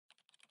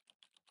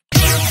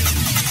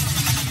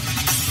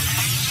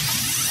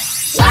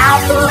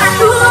Aku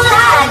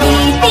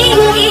lagi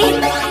tinggi,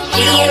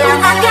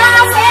 hilang akal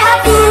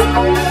sehatku,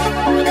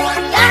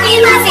 tapi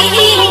masih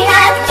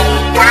ingat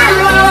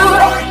kamu.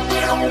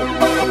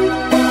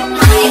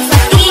 Hampir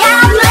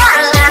setiap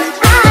malam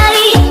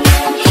hari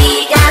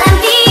di dalam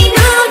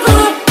tidurku,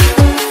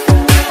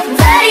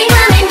 sering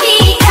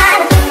memimpikan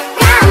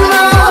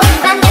kamu.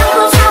 Banyak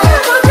usaha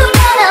untuk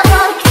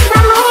telepon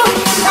kamu,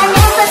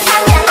 banyak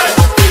pesan yang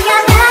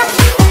ditinggalkan,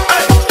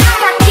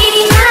 tapi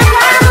di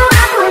mana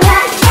aku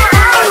nggak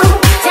tahu.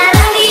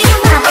 Jarang di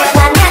rumah,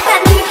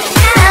 kebanyakan di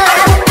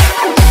dalam.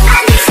 I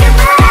miss you,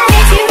 I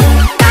miss you,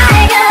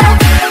 my girl.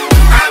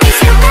 I miss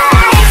you,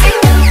 I miss you,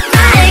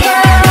 my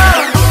girl.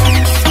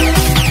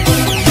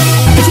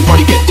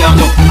 Everybody get down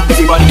low,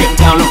 everybody get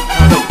down low,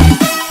 low.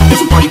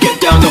 Everybody get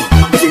down low,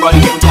 everybody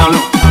get down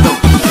low, low.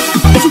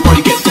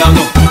 Everybody get down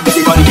low,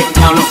 everybody get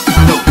down low,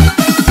 low.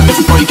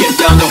 Everybody get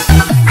down low.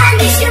 I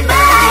miss you,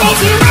 I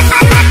miss you.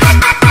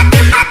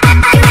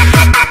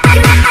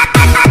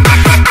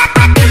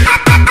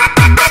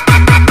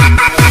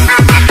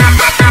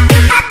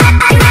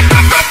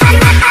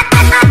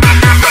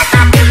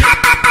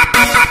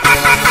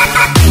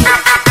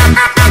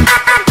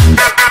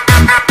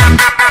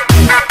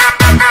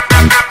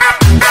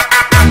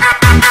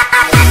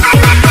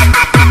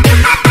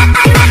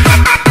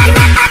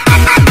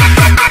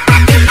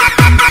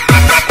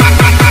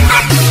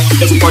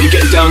 Everybody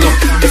get down low,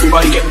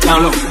 everybody get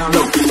down low,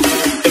 low.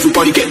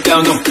 Everybody get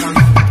down low.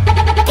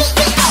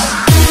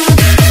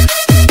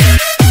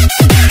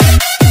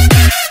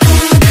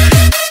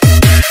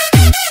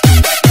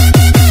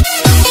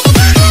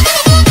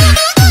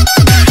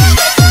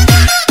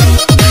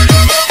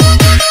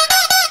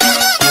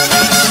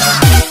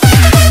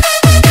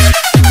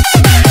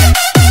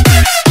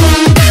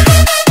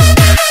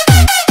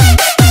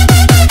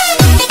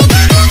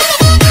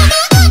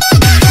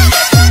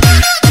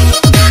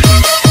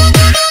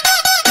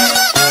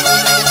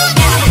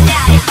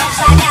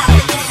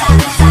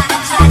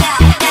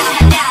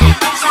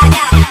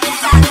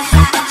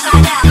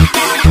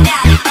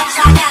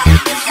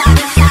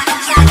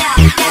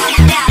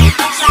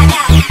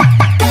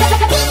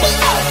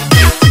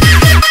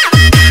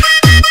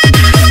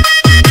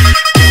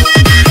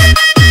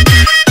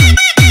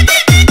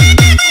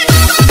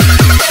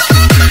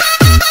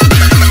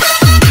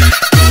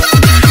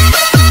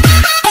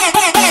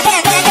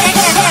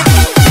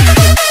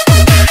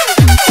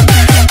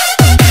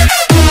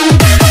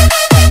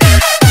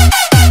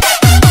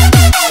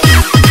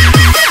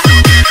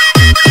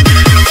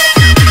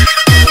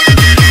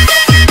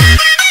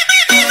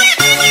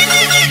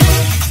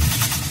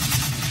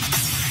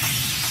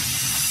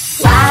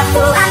 Waktu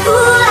aku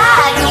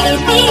lagi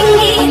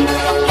tinggi,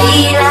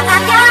 hilang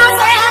akal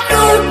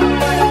sehatku,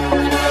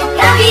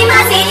 tapi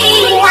masih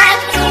ingat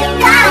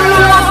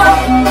kamu.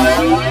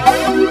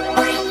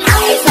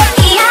 Hampir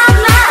setiap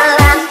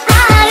malam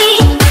hari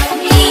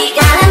di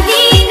dalam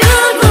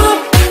tidurku,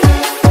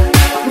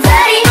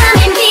 sering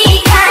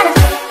memimpikan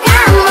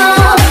kamu.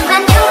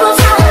 Banyak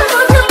usaha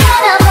untuk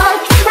telepon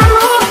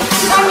kamu,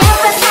 banyak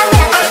pesan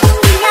yang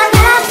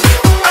ditinggalkan,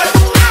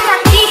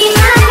 tapi di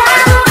mana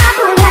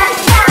aku nggak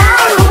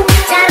tahu.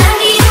 Jarang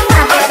di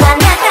rumah,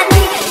 kebanyakan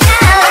di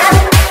dalam.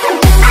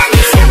 I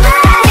miss you,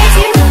 I miss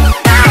you,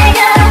 my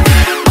girl.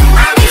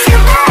 I miss you,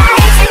 I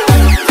miss you,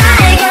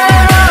 my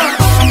girl.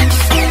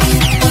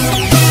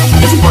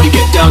 Everybody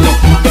get down low,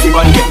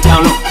 everybody get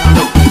down low,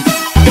 low.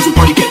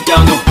 Everybody get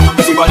down low,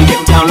 everybody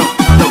get down low,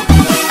 low.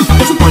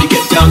 Everybody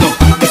get down low,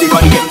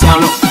 everybody get down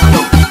low,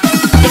 low.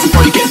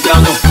 Everybody get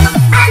down low.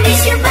 I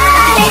miss you, I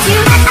miss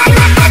you.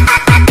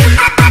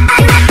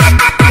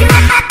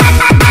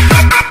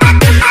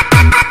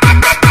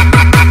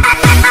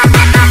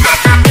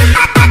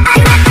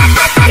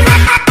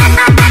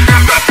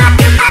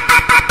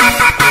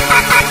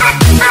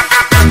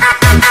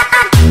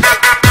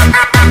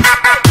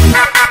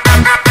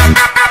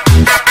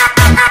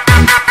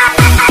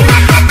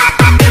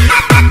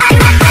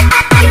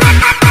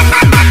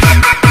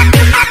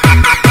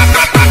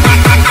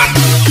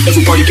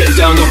 Everybody get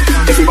down low,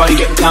 everybody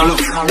get down low,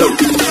 low.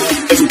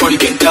 Everybody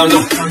get down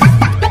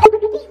low.